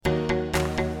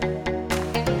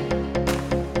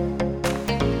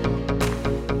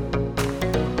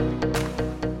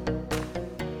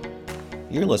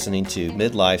You're listening to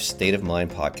Midlife State of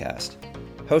Mind podcast,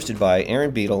 hosted by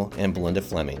Erin Beadle and Belinda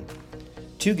Fleming,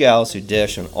 two gals who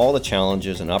dish on all the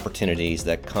challenges and opportunities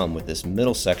that come with this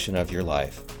middle section of your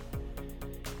life.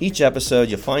 Each episode,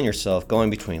 you'll find yourself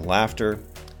going between laughter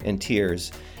and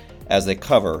tears as they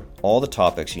cover all the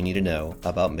topics you need to know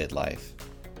about midlife.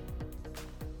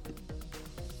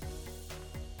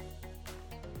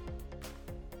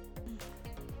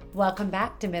 Welcome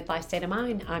back to Midlife State of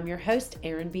Mind. I'm your host,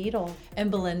 Erin Beadle.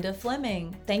 And Belinda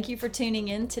Fleming. Thank you for tuning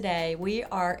in today. We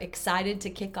are excited to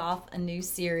kick off a new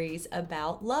series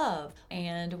about love,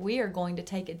 and we are going to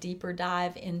take a deeper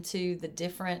dive into the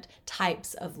different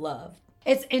types of love.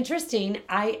 It's interesting.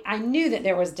 I knew that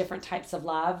there was different types of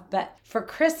love, but for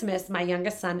Christmas, my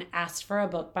youngest son asked for a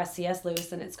book by C.S.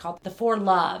 Lewis, and it's called The Four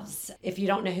Loves. If you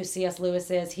don't know who C.S. Lewis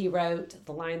is, he wrote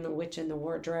The Lion, the Witch, and the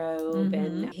Wardrobe,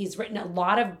 and he's written a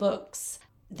lot of books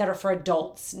that are for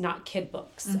adults, not kid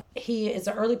books. He is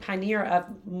an early pioneer of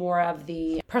more of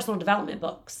the personal development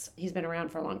books. He's been around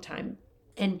for a long time.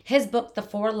 And his book, The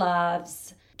Four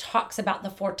Loves, talks about the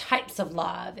four types of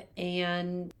love,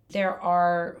 and there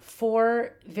are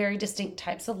four very distinct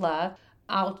types of love.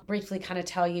 I'll briefly kind of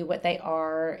tell you what they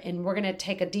are, and we're going to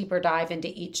take a deeper dive into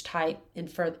each type in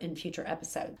future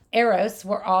episodes. Eros,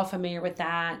 we're all familiar with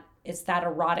that. It's that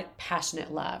erotic,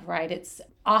 passionate love, right? It's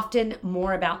often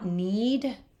more about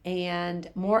need and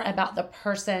more about the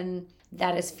person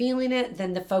that is feeling it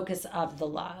than the focus of the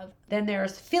love. Then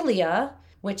there's Philia,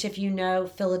 which, if you know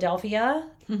Philadelphia,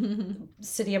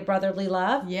 city of brotherly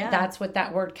love, that's what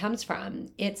that word comes from.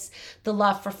 It's the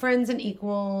love for friends and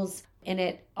equals, and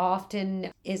it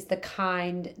often is the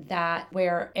kind that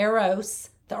where Eros,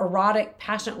 the erotic,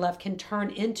 passionate love, can turn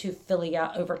into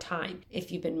philia over time.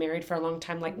 If you've been married for a long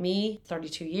time like me,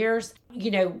 32 years,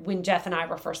 you know, when Jeff and I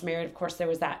were first married, of course, there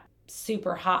was that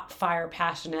super hot, fire,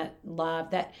 passionate love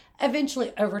that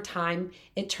eventually over time,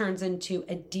 it turns into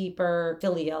a deeper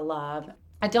philia love.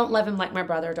 I don't love him like my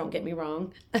brother, don't get me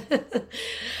wrong.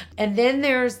 And then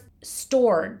there's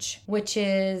Storge, which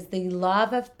is the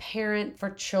love of parent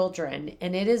for children,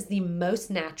 and it is the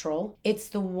most natural. It's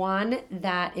the one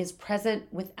that is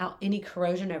present without any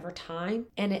corrosion over time,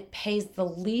 and it pays the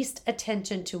least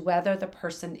attention to whether the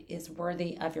person is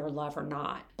worthy of your love or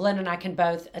not. Belinda and I can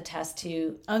both attest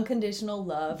to unconditional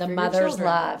love, the mother's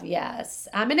love, yes.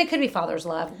 And it could be father's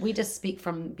love. We just speak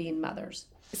from being mothers.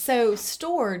 So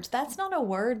storge, that's not a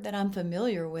word that I'm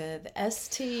familiar with.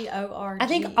 S-T-O-R-G-E? I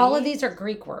think all of these are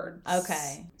Greek words.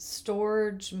 Okay.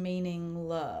 Storge meaning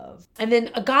love. And then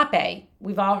agape.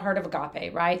 We've all heard of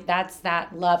agape, right? That's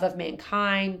that love of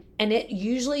mankind. And it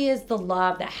usually is the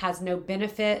love that has no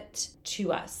benefit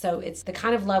to us. So it's the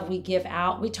kind of love we give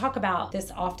out. We talk about this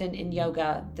often in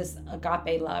yoga, this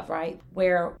agape love, right?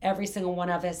 Where every single one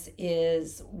of us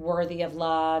is worthy of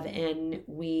love, and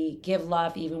we give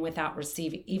love even without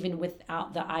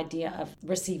the idea of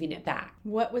receiving it back.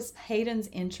 What was Hayden's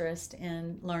interest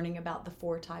in learning about the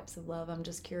four types of love? I'm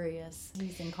just curious.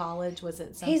 He's in college. Was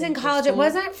it something? He's in college. It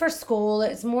wasn't for school.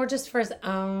 It's more just for his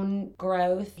own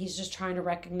growth. He's just trying to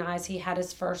recognize he had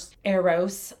his first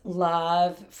Eros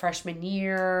love freshman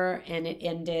year, and it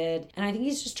ended. And I think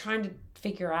he's just trying to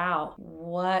figure out,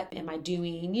 what am I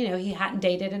doing? You know, he hadn't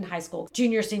dated in high school.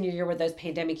 Junior, senior year were those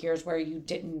pandemic years where you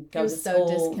didn't go to school.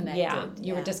 So disconnected. Yeah,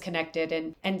 you were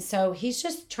disconnected. And so he's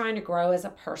just trying to grow as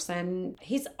a person.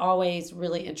 He's always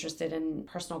really interested in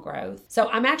personal growth. So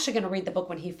I'm actually going to read the book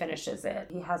when he finishes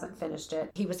it. He hasn't finished it.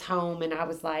 He was home and I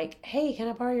was like, hey, can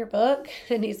I borrow your book?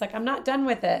 And he's like, I'm not done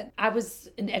with it. I was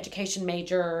an education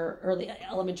major, early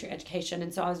elementary education.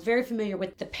 And so I was very familiar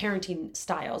with the parenting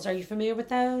styles. Are you familiar with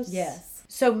those? Yes.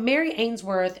 So Mary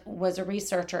Ainsworth was a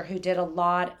researcher who did a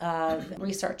lot of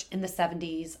research in the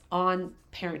 70s on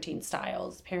parenting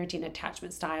styles, parenting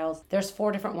attachment styles. There's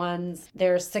 4 different ones.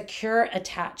 There's secure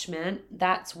attachment.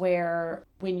 That's where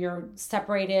when you're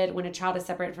separated, when a child is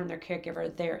separated from their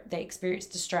caregiver, they experience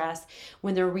distress.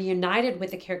 When they're reunited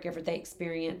with the caregiver, they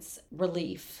experience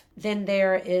relief. Then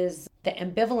there is the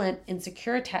ambivalent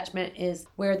insecure attachment, is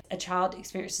where a child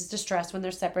experiences distress when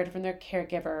they're separated from their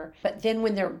caregiver. But then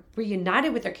when they're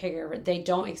reunited with their caregiver, they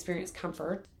don't experience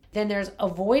comfort. Then there's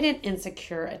avoidant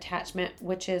insecure attachment,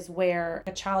 which is where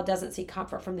a child doesn't see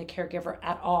comfort from the caregiver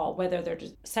at all. Whether they're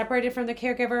just separated from the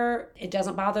caregiver, it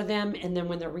doesn't bother them. And then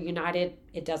when they're reunited,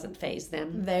 it doesn't faze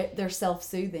them. They're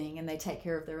self-soothing and they take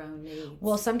care of their own needs.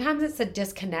 Well, sometimes it's a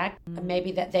disconnect,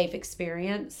 maybe that they've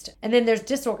experienced. And then there's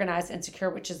disorganized insecure,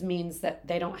 which means that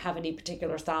they don't have any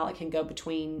particular style. It can go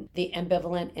between the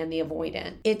ambivalent and the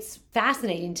avoidant. It's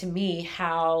fascinating to me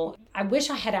how I wish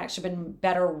I had actually been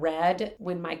better read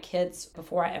when my kids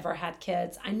before I ever had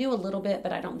kids. I knew a little bit,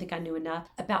 but I don't think I knew enough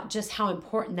about just how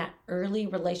important that early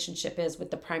relationship is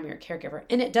with the primary caregiver.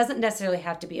 And it doesn't necessarily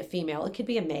have to be a female. It could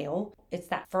be a male. It's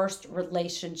that first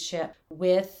relationship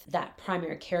with that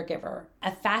primary caregiver.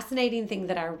 A fascinating thing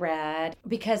that I read,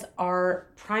 because our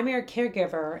primary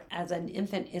caregiver as an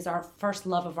infant is our first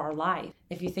love of our life.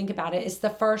 If you think about it, it's the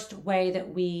first way that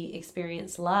we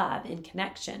experience love and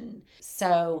connection.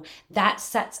 So that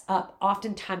sets up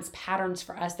oftentimes patterns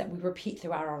for us that we repeat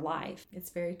throughout our life. It's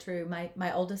very true.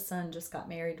 My oldest son just got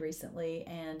married recently,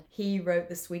 and he wrote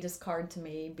the sweetest card to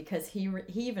me because he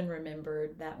even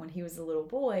remembered that when he was a little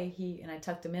boy, and I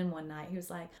tucked him in one night, he was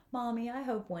like, "Mommy, I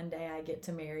hope one day I get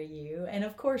to marry you." And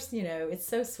of course, it's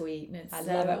so sweet. And I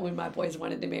love it when my boys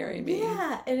wanted to marry me.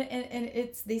 Yeah, and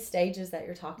it's these stages that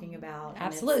you're talking about.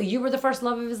 Absolutely. You were the first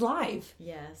love of his life.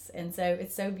 Yes. And so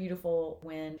it's so beautiful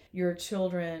when your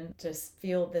children just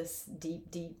feel this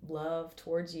deep, deep love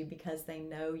towards you because they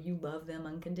know you love them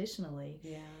unconditionally.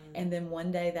 Yeah. And then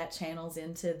one day that channels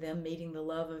into them meeting the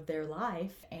love of their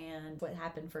life and what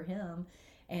happened for him.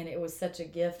 And it was such a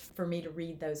gift for me to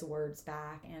read those words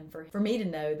back and for me to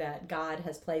know that God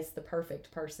has placed the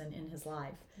perfect person in his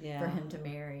life for him to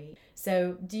marry.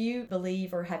 So do you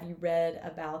believe or have you read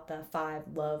about the 5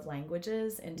 love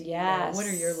languages? And do you know, what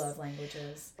are your love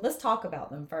languages? Let's talk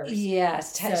about them first.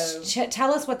 Yes.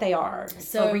 Tell us what they are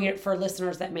for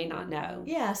listeners that may not know.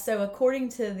 Yeah. So according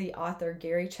to the author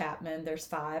Gary Chapman, there's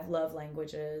 5 love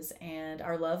languages, and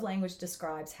our love language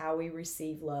describes how we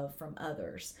receive love from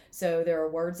others. So there are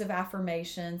words of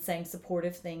affirmation, saying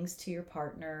supportive things to your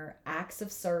partner, acts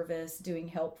of service, doing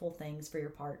helpful things for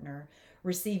your partner,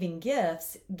 receiving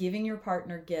gifts, giving your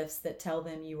partner gifts that tell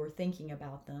them you were thinking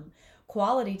about them,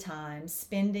 quality time,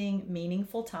 spending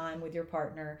meaningful time with your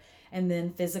partner, and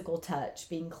then physical touch,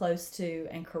 being close to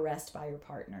and caressed by your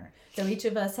partner. So each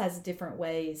of us has different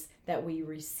ways that we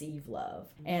receive love.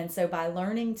 And so by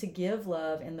learning to give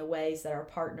love in the ways that our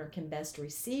partner can best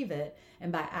receive it,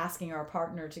 and by asking our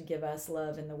partner to give us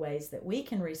love in the ways that we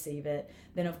can receive it,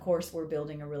 then of course we're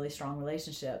building a really strong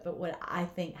relationship. But what I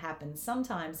think happens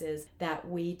sometimes is that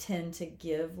we tend to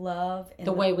give love in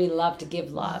the way we love to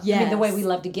give love. Yes. I mean, the way we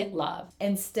love to get love.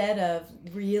 Instead of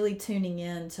really tuning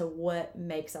in to what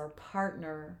makes our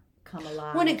partner come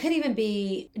alive. Well, it could even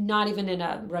be not even in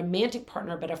a romantic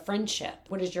partner, but a friendship.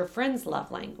 What is your friend's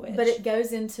love language? But it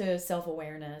goes into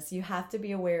self-awareness. You have to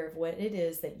be aware of what it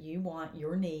is that you want,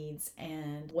 your needs,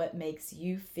 and what makes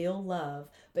you feel love.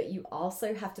 But you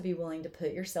also have to be willing to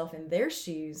put yourself in their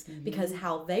shoes, because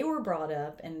how they were brought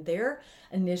up and their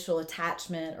initial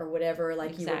attachment or whatever,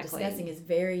 like you were discussing,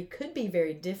 could be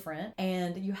very different.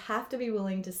 And you have to be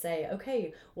willing to say,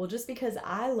 okay, well, just because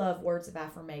I love words of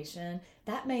affirmation,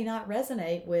 that may not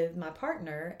resonate with my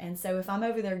partner. And so if I'm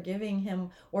over there giving him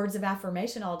words of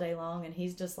affirmation all day long and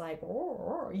he's just like,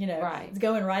 it's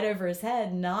going right over his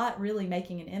head, not really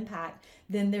making an impact,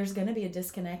 then there's going to be a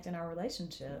disconnect in our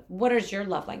relationship. What is your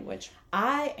love language?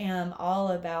 I am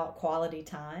all about quality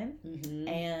time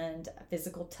and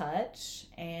physical touch,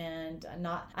 and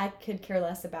I could care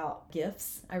less about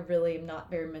gifts. I really am not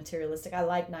very materialistic. I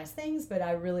like nice things, but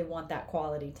I really want that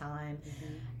quality time.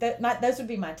 Those would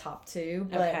be my top 2.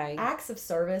 But acts of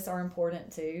service are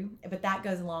important too, but that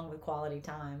goes along with quality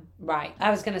time. Right.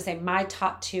 I was going to say my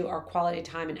top 2 are quality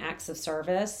time and acts of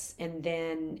service, and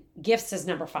then gifts is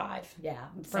number 5. Yeah.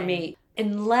 For me.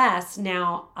 Unless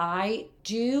now I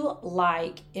do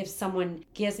like if someone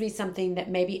gives me something that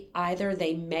maybe either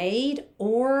they made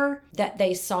or that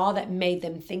they saw that made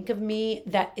them think of me,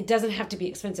 that it doesn't have to be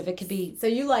expensive. It could be. So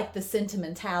you like the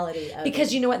sentimentality of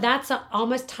because you know what, that's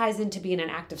almost ties into being an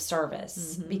act of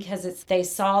service, because it's they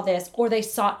saw this or they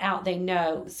sought out, they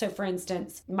know. So for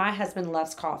instance, my husband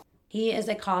loves coffee. He is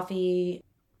a coffee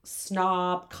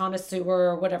snob,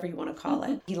 connoisseur, whatever you want to call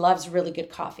it. He loves really good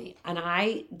coffee. And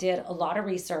I did a lot of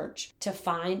research to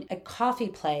find a coffee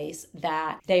place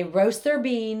that they roast their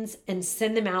beans and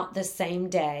send them out the same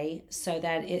day, so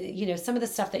that some of the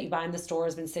stuff that you buy in the store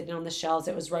has been sitting on the shelves.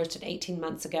 It was roasted 18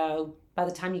 months ago. By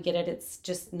the time you get it, it's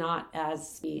just not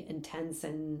as intense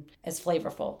and as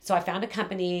flavorful. So I found a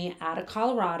company out of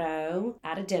Colorado,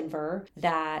 out of Denver,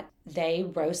 that they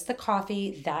roast the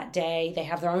coffee that day. They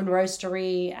have their own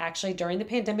roastery. Actually, during the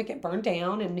pandemic, it burned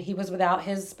down and he was without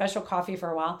his special coffee for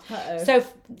a while. Uh-oh. So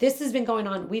this has been going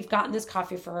on. We've gotten this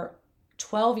coffee for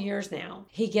 12 years now.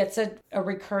 He gets a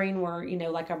recurring where,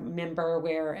 like a member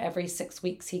where every 6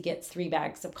 weeks he gets 3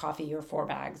 bags of coffee or 4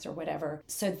 bags or whatever.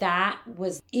 So that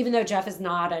was, even though Jeff is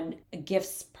not a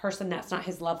gifts person, that's not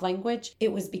his love language,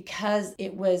 it was because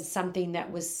it was something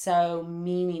that was so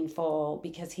meaningful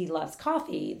because he loves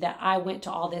coffee that I went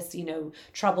to all this,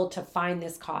 trouble to find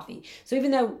this coffee. So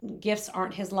even though gifts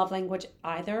aren't his love language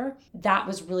either, that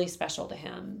was really special to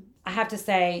him. I have to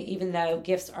say, even though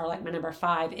gifts are like my number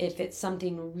 5, if it's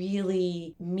something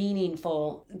really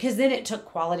meaningful, because then it took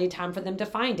quality time for them to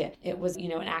find it. It was,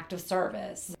 an act of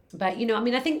service. But,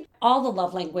 I think all the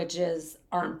love languages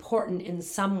are important in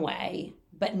some way,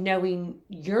 but knowing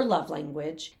your love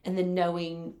language and then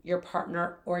knowing your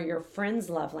partner or your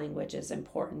friend's love language is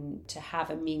important to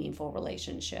have a meaningful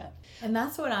relationship. And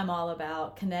that's what I'm all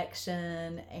about,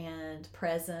 connection and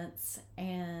presence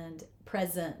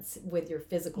with your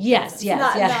physical presence.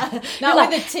 Yes. Not like,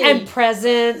 with a T. And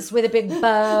presence with a big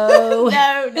bow.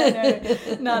 No.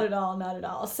 Not at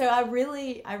all. So I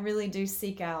really do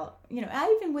seek out,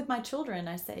 I even with my children,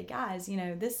 I say, guys,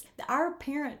 our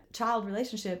parent-child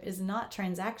relationship is not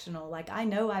transactional. Like, I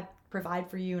know I provide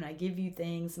for you and I give you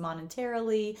things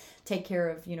monetarily, take care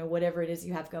of, whatever it is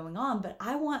you have going on, but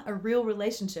I want a real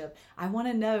relationship. I want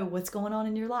to know what's going on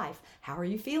in your life. How are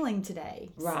you feeling today?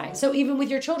 Right. So even with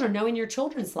your children, knowing your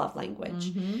children's love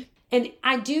language. Mm-hmm. And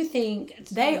I do think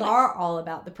they are all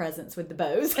about the presents with the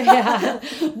bows. Yeah.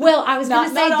 Well, I was going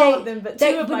to say not all of them, but two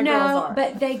of my girls are.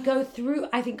 But they go through.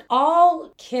 I think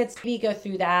all kids go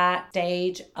through that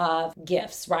stage of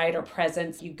gifts, right, or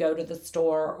presents. You go to the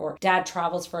store, or Dad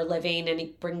travels for a living and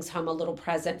he brings home a little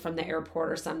present from the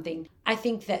airport or something. I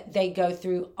think that they go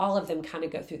through. All of them kind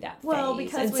of go through that phase. Well,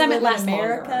 because and we some live it lasts in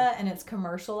America longer. And it's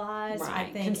commercialized. Right.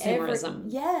 I think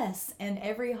Consumerism. And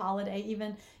every holiday,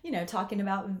 even talking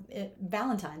about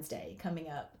Valentine's Day coming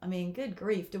up. I mean, good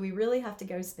grief. Do we really have to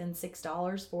go spend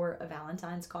 $6 for a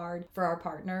Valentine's card for our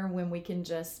partner when we can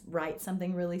just write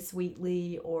something really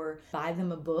sweetly or buy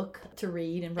them a book to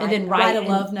read and write a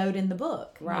love note in the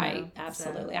book? Right.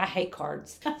 Absolutely. So. I hate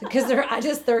cards because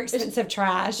they're expensive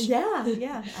trash. Yeah,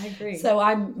 I agree. So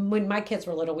when my kids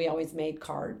were little, we always made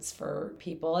cards for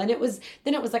people, and it was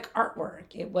like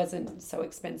artwork. It wasn't so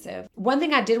expensive. One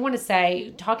thing I did want to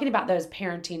say, talking about those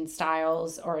parenting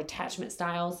styles or attachment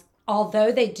styles,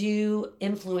 although they do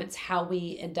influence how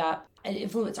we end up and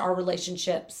influence our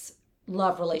relationships,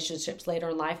 love relationships later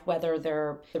in life, whether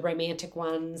they're the romantic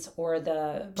ones or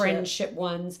the friendship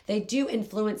ones, they do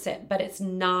influence it, but it's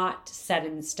not set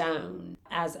in stone.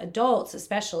 As adults,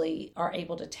 especially, are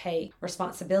able to take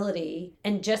responsibility,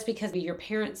 and just because your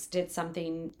parents did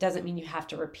something doesn't mean you have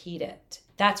to repeat it.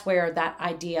 That's where that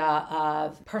idea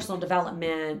of personal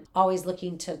development, always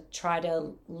looking to try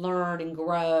to learn and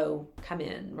grow, come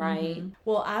in, right? Mm-hmm.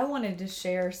 Well, I wanted to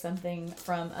share something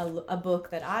from a book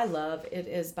that I love. It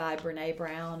is by Brene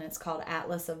Brown. It's called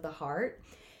Atlas of the Heart.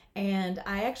 And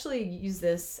I actually use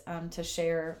this to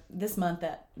share this month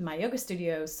at my yoga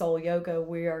studio, Soul Yoga.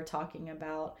 We are talking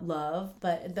about love,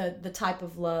 but the type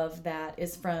of love that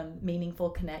is from meaningful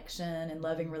connection and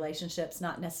loving relationships,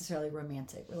 not necessarily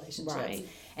romantic relationships. Right.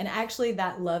 And actually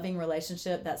that loving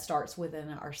relationship that starts within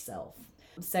ourselves.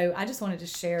 So I just wanted to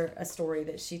share a story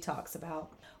that she talks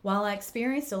about. While I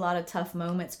experienced a lot of tough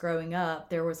moments growing up,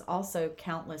 there was also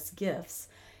countless gifts.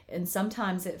 And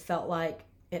sometimes it felt like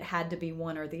it had to be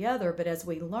one or the other, but as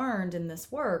we learned in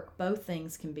this work, both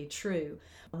things can be true.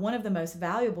 One of the most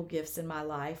valuable gifts in my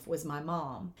life was my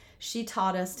mom. She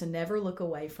taught us to never look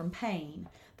away from pain.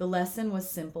 The lesson was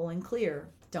simple and clear.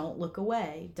 Don't look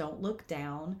away. Don't look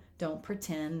down. Don't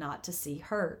pretend not to see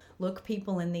hurt. Look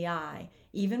people in the eye.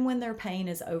 Even when their pain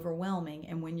is overwhelming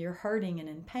and when you're hurting and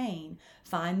in pain,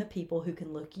 find the people who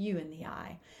can look you in the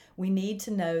eye. We need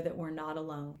to know that we're not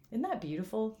alone. Isn't that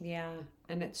beautiful? Yeah,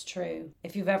 and it's true.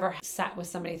 If you've ever sat with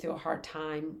somebody through a hard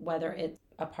time, whether it's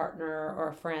a partner or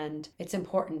a friend, it's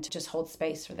important to just hold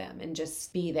space for them and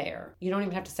just be there. You don't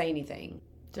even have to say anything.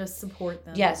 Just support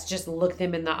them. Yes, just look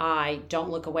them in the eye. Don't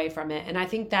look away from it. And I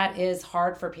think that is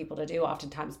hard for people to do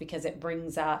oftentimes because it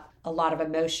brings up a lot of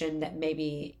emotion that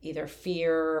maybe either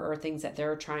fear or things that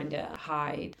they're trying to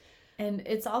hide. And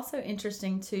it's also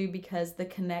interesting too because the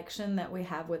connection that we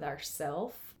have with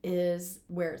ourselves is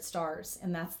where it starts,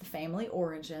 and that's the family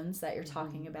origins that you're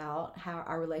talking about, how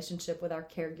our relationship with our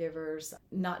caregivers,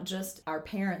 not just our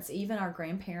parents, even our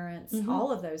grandparents,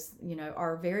 all of those,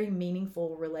 are very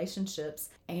meaningful relationships,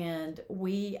 and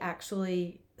we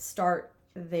actually start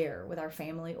there with our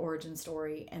family origin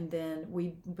story, and then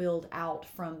we build out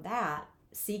from that,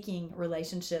 seeking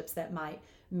relationships that might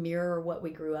mirror what we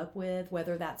grew up with,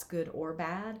 whether that's good or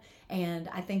bad. And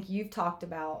I think you've talked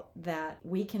about that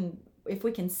we can if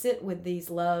we can sit with these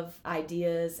love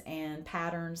ideas and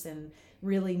patterns and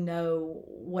really know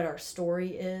what our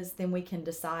story is, then we can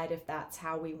decide if that's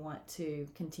how we want to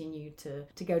continue to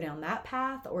go down that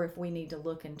path, or if we need to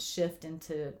look and shift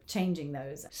into changing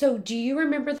those. So do you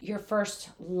remember your first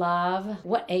love?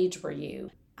 What age were you?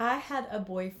 I had a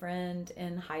boyfriend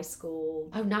in high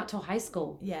school. Oh, not till high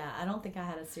school. Yeah, I don't think I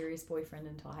had a serious boyfriend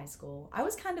until high school. I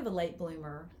was kind of a late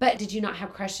bloomer. But did you not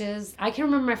have crushes? I can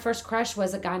remember my first crush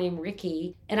was a guy named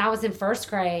Ricky, and I was in first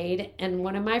grade, and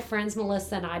one of my friends,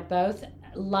 Melissa, and I both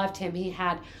loved him. He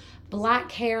had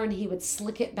black hair and he would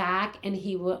slick it back, and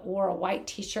he wore a white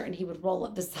t-shirt and he would roll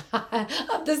up the side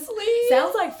of the sleeve.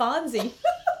 Sounds like Fonzie.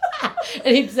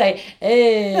 And he'd say,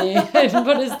 hey, and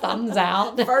put his thumbs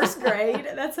out. First grade.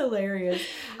 That's hilarious.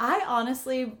 I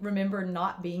honestly remember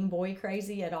not being boy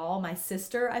crazy at all. My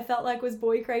sister, I felt like, was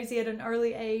boy crazy at an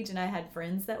early age, and I had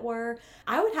friends that were.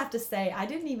 I would have to say I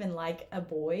didn't even like a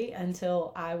boy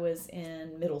until I was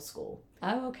in middle school.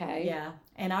 Oh, okay. Yeah.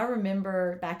 And I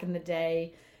remember back in the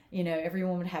day, you know,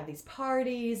 everyone would have these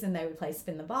parties and they would play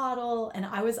spin the bottle. And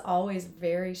I was always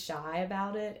very shy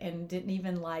about it and didn't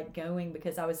even like going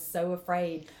because I was so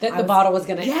afraid that the bottle was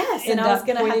going to and I was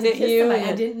going to have to kiss somebody.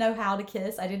 I didn't know how to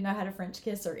kiss. I didn't know how to French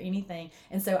kiss or anything.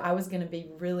 And so I was going to be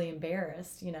really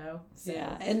embarrassed, you know. So.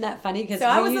 Yeah. Isn't that funny? So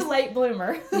I was a late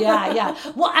bloomer. Yeah.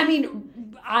 Well, I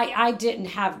mean, I didn't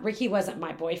have, Ricky wasn't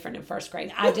my boyfriend in first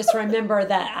grade. I just remember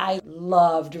that I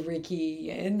loved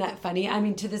Ricky. Isn't that funny? I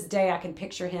mean, to this day, I can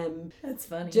picture him. That's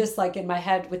funny. Just like in my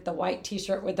head with the white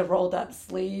t-shirt with the rolled up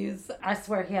sleeves. I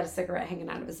swear he had a cigarette hanging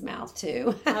out of his mouth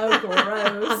too. Oh,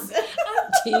 gross.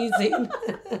 I'm teasing.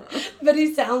 But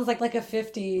he sounds like a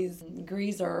 50s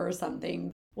greaser or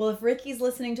something. Well, if Ricky's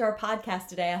listening to our podcast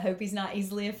today, I hope he's not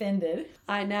easily offended.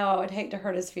 I know. I would hate to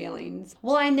hurt his feelings.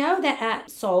 Well, I know that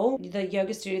at Soul, the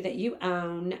yoga studio that you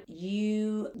own,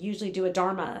 you usually do a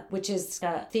Dharma, which is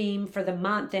a theme for the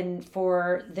month. And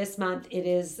for this month, it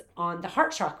is on the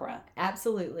heart chakra.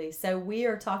 Absolutely. So we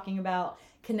are talking about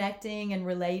connecting and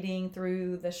relating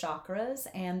through the chakras,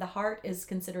 and the heart is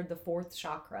considered the fourth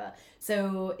chakra.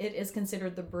 So it is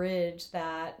considered the bridge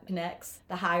that connects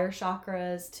the higher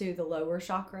chakras to the lower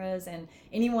chakras, and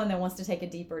anyone that wants to take a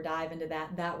deeper dive into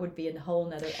that would be a whole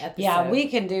nother episode. Yeah, we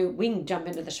can jump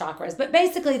into the chakras, but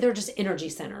basically they're just energy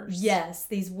centers. Yes,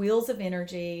 these wheels of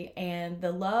energy, and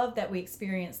the love that we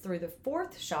experience through the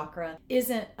fourth chakra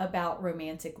isn't about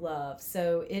romantic love.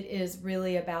 So it is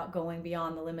really about going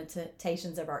beyond the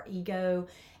limitations of our ego,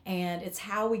 and it's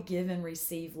how we give and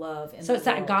receive love. So it's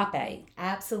that agape.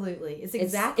 Absolutely. It's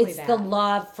exactly that. It's the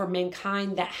love for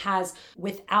mankind that has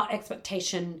without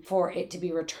expectation for it to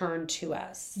be returned to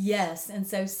us. Yes. And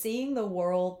so seeing the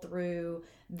world through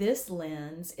this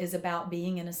lens is about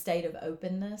being in a state of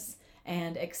openness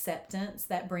and acceptance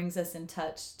that brings us in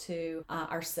touch to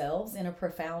ourselves in a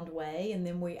profound way. And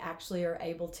then we actually are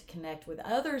able to connect with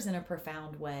others in a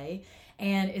profound way.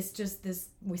 And it's just this,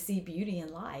 we see beauty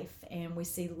in life and we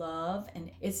see love. And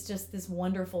it's just this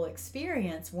wonderful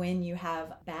experience when you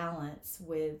have balance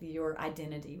with your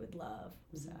identity with love.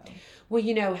 So. Well,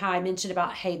 you know how I mentioned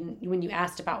about Hayden when you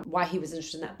asked about why he was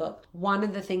interested in that book. One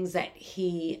of the things that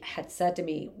he had said to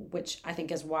me, which I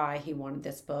think is why he wanted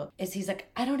this book, is he's like,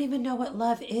 I don't even know what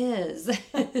love is. Do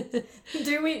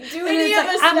any of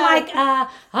us I'm know? Like, I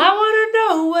want to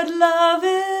know what love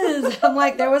is. I'm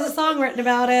like, there was a song written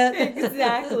about it.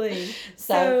 Exactly.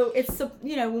 So it's,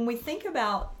 you know, when we think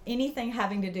about anything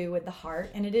having to do with the heart,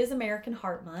 and it is American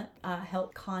Heart Month,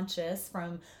 health conscious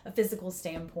from a physical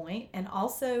standpoint, and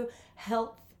also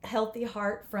healthy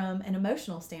heart from an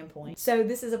emotional standpoint. So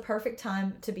this is a perfect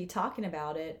time to be talking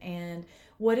about it. And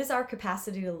what is our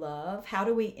capacity to love? How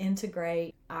do we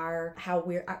integrate how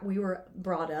we were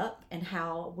brought up and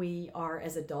how we are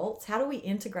as adults? How do we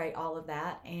integrate all of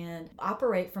that and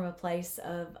operate from a place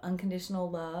of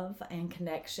unconditional love and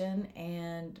connection?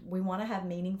 And we want to have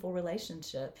meaningful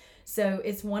relationship. So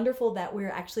it's wonderful that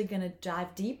we're actually going to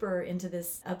dive deeper into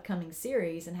this upcoming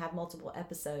series and have multiple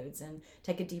episodes and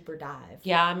take a deeper dive.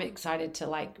 Yeah, I'm excited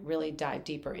to really dive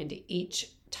deeper into each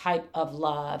type of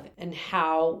love and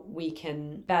how we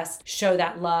can best show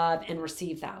that love and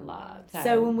receive that love.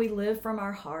 So when we live from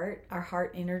our heart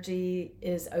energy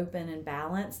is open and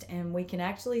balanced, and we can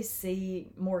actually see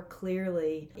more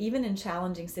clearly, even in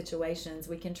challenging situations,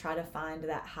 we can try to find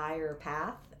that higher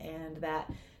path, and that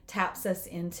taps us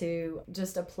into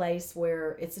just a place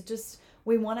where it's just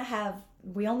we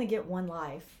only get one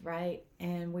life, right?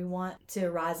 And we want to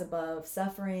rise above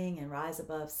suffering and rise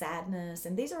above sadness.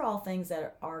 And these are all things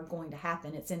that are going to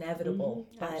happen. It's inevitable.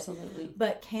 Absolutely.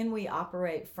 But can we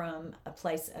operate from a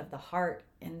place of the heart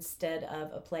instead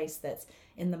of a place that's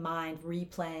in the mind,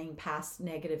 replaying past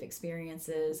negative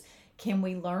experiences? Can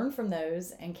we learn from those,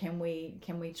 and can we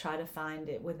try to find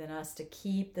it within us to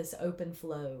keep this open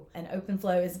flow? And open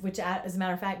flow is, which as a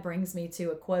matter of fact brings me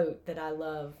to a quote that I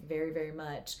love very, very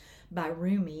much by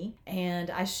Rumi.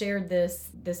 And I shared this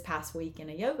past week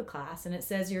in a yoga class, and it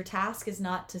says, your task is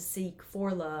not to seek for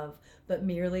love, but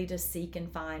merely to seek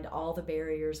and find all the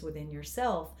barriers within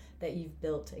yourself that you've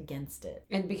built against it.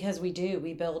 And because we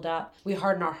build up, we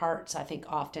harden our hearts, I think,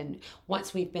 often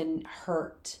once we've been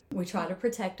hurt. We try to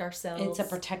protect ourselves. It's a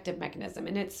protective mechanism,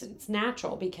 and it's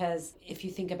natural, because if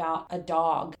you think about a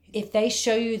dog, if they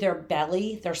show you their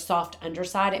belly, their soft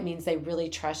underside, it means they really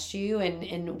trust you,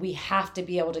 and we have to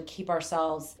be able to keep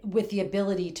ourselves with the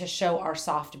ability to show our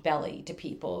soft belly to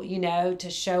people, to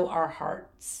show our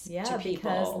hearts to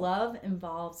people. Because love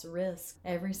involves risk.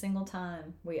 Every single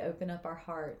time we open up our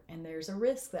heart, and there's a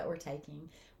risk that we're taking.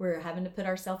 We're having to put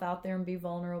ourselves out there and be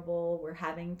vulnerable. We're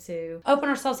having to open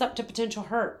ourselves up to potential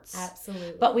hurts.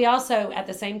 Absolutely. But we also, at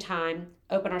the same time,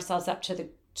 open ourselves up to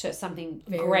something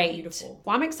very great. Beautiful.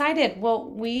 Well, I'm excited. Well,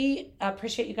 we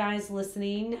appreciate you guys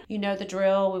listening. You know the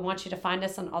drill. We want you to find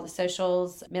us on all the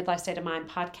socials, Midlife State of Mind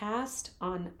Podcast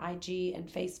on IG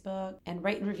and Facebook, and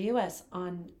rate and review us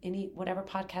on whatever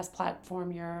podcast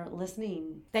platform you're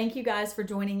listening. Thank you guys for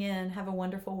joining in. Have a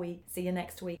wonderful week. See you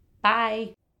next week.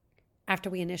 Bye. After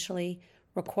we initially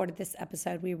recorded this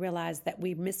episode, we realized that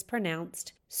we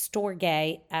mispronounced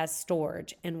storge as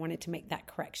storage and wanted to make that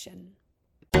correction.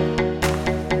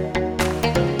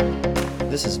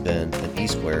 This has been an E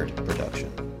Squared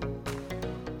production.